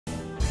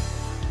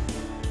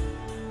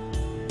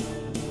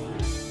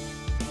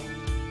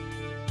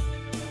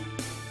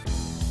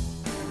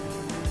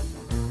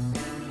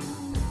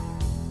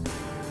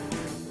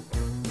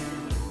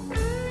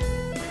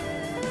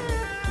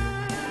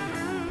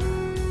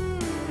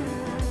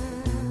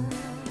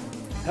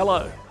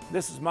Hello,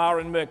 this is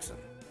Myron Mixon.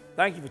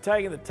 Thank you for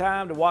taking the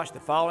time to watch the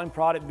following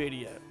product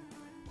video.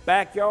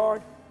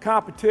 Backyard,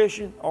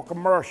 competition, or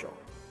commercial,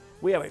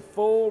 we have a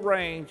full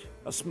range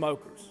of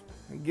smokers.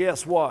 And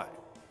guess what?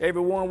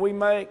 Every one we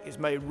make is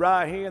made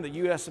right here in the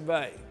US of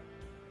A.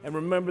 And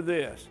remember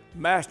this,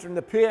 mastering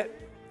the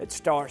pit, it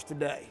starts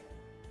today.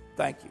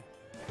 Thank you.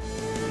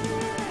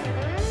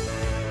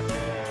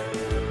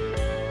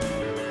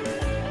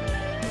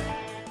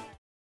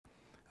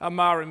 I'm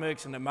Myron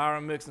Mixon at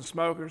Myron Mixon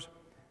Smokers,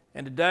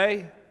 and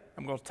today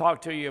I'm going to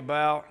talk to you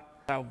about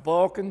our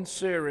Vulcan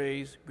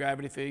series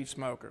gravity feed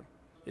smoker.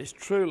 It's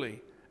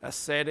truly a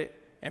set it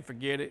and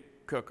forget it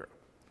cooker.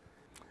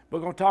 We're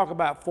going to talk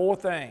about four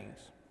things.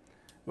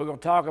 We're going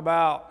to talk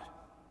about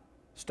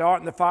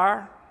starting the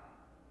fire.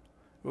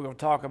 We're going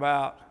to talk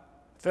about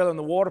filling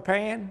the water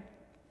pan.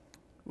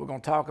 We're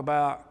going to talk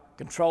about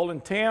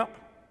controlling temp,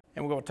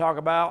 and we're going to talk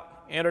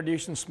about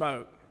introducing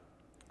smoke.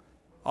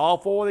 All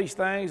four of these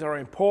things are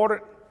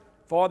important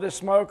for this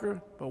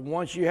smoker, but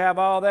once you have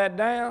all that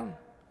down,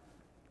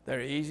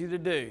 they're easy to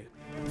do.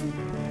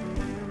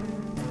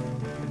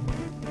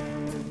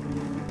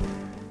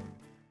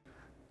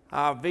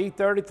 Our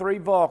V33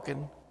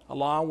 Vulcan,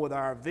 along with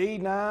our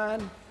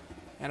V9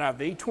 and our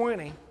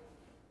V20,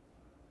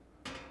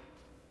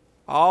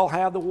 all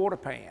have the water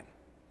pan.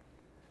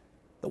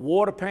 The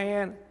water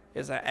pan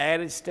is an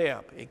added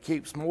step. It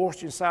keeps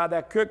moisture inside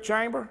that cook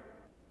chamber,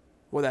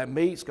 where that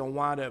meat's gonna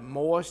wind up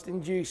moist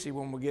and juicy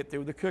when we get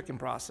through the cooking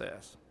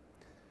process.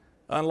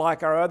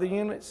 Unlike our other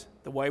units,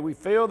 the way we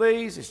fill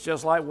these is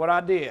just like what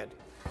I did.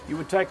 You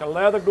would take a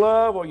leather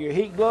glove or your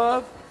heat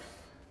glove,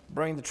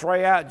 bring the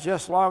tray out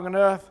just long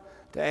enough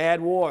to add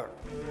water.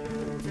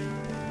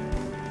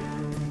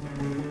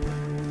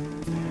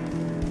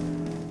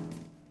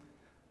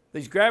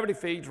 These gravity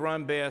feeds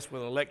run best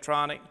with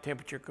electronic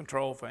temperature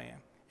control fan,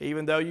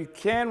 even though you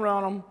can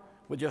run them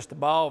with just a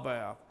ball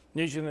valve.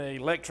 Using the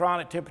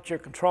electronic temperature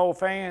control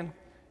fan,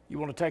 you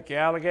want to take your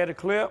alligator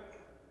clip,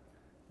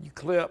 you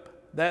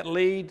clip that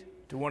lead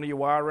to one of your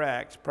wire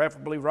racks,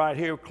 preferably right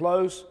here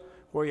close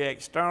where your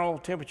external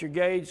temperature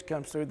gauge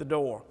comes through the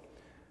door.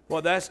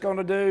 What that's going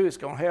to do is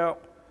going to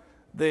help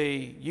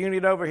the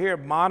unit over here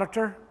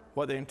monitor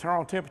what the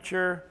internal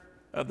temperature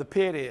of the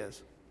pit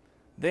is.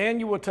 Then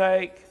you will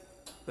take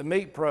the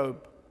meat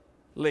probe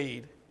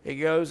lead. It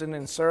goes and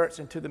inserts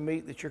into the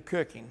meat that you're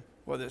cooking,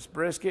 whether it's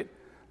brisket.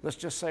 Let's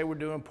just say we're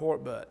doing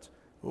pork butts.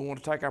 We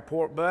want to take our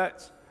pork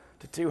butts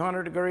to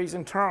 200 degrees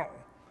internal.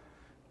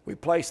 We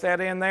place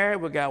that in there.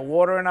 We got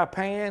water in our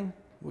pan.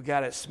 We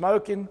got it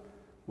smoking.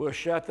 We'll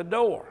shut the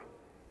door.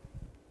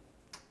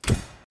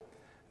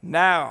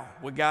 Now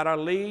we got our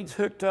leads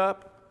hooked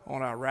up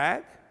on our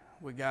rack.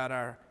 We got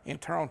our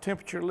internal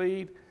temperature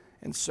lead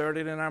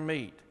inserted in our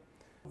meat.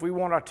 If we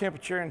want our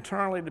temperature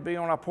internally to be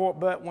on our pork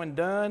butt when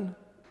done,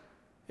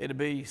 it'll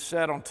be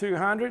set on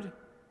 200,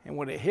 and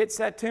when it hits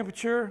that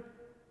temperature,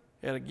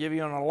 it'll give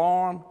you an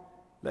alarm,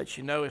 lets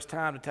you know it's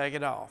time to take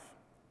it off.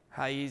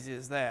 How easy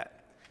is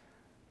that?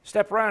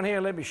 Step around here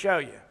and let me show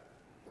you.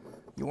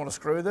 You want to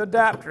screw the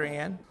adapter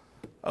in,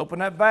 open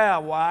that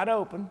valve wide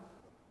open.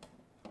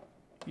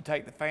 You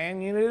take the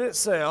fan unit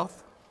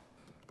itself,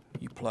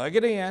 you plug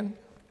it in.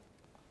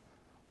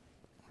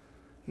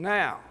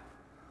 Now,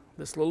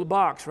 this little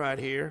box right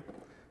here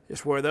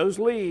is where those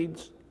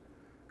leads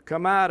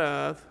come out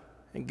of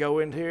and go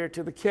in here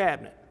to the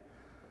cabinet.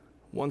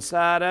 One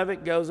side of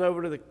it goes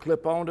over to the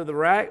clip onto the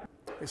rack.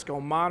 It's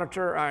going to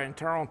monitor our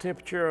internal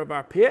temperature of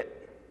our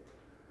pit.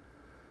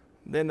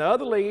 Then the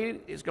other lead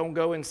is going to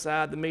go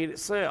inside the meat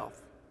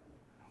itself.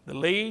 The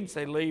leads,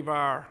 they leave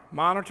our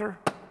monitor,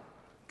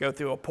 go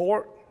through a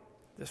port,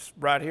 this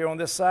right here on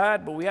this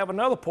side, but we have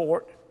another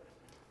port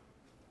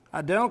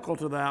identical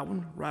to that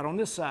one right on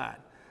this side.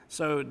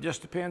 So it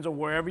just depends on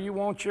wherever you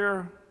want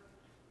your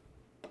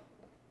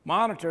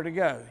monitor to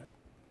go.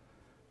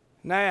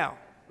 Now,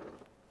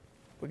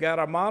 we got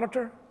our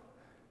monitor,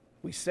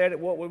 we set it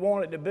what we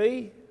want it to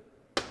be,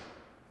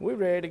 we're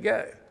ready to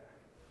go.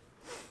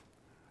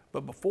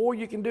 But before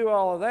you can do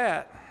all of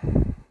that,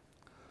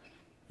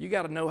 you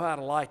got to know how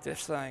to light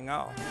this thing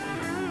off.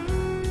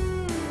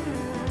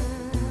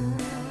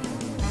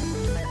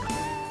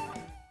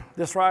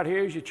 This right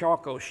here is your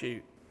charcoal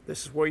chute.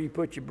 This is where you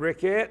put your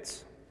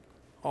briquettes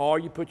or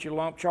you put your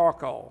lump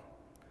charcoal.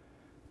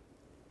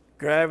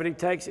 Gravity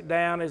takes it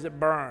down as it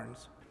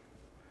burns.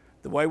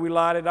 The way we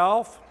light it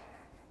off,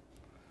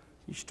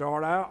 you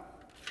start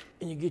out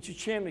and you get your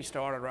chimney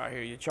started right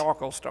here, your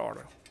charcoal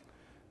starter.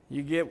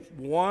 You get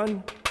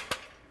one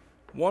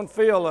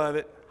fill of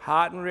it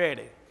hot and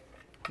ready.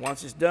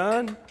 Once it's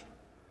done,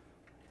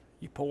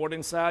 you pour it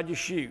inside your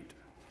chute.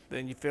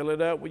 Then you fill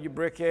it up with your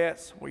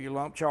briquettes or your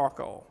lump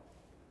charcoal.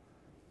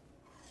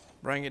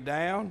 Bring it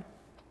down,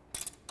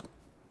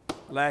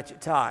 latch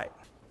it tight.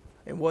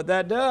 And what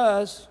that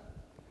does,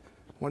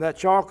 when that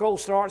charcoal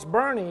starts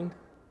burning,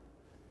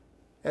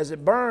 as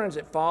it burns,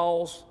 it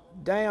falls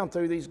down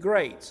through these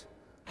grates,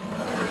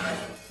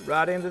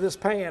 right into this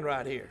pan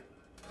right here.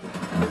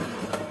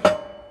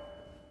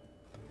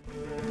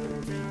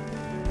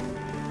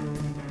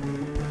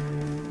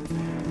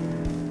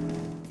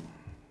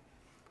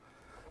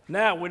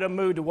 Now we done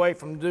moved away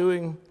from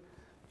doing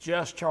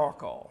just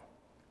charcoal.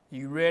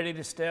 You ready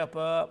to step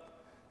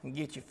up and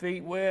get your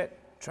feet wet?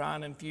 Try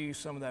and infuse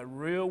some of that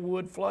real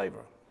wood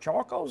flavor.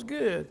 Charcoal's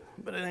good,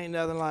 but it ain't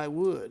nothing like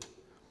wood.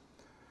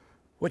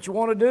 What you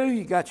want to do,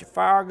 you got your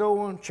fire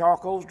going,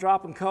 charcoal's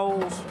dropping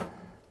coals.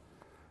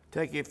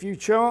 Take you a few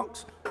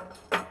chunks,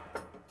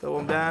 throw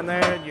them down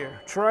there in your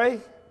tray.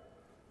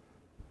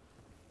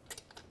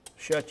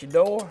 Shut your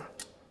door.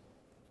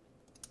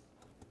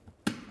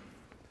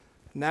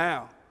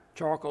 Now,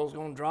 charcoal's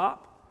gonna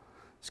drop.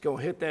 It's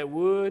gonna hit that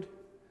wood.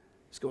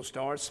 It's gonna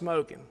start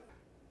smoking.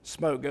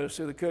 Smoke goes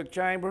through the cook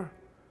chamber,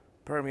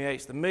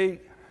 permeates the meat,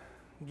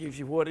 gives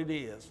you what it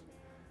is,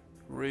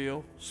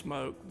 real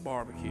smoked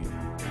barbecue.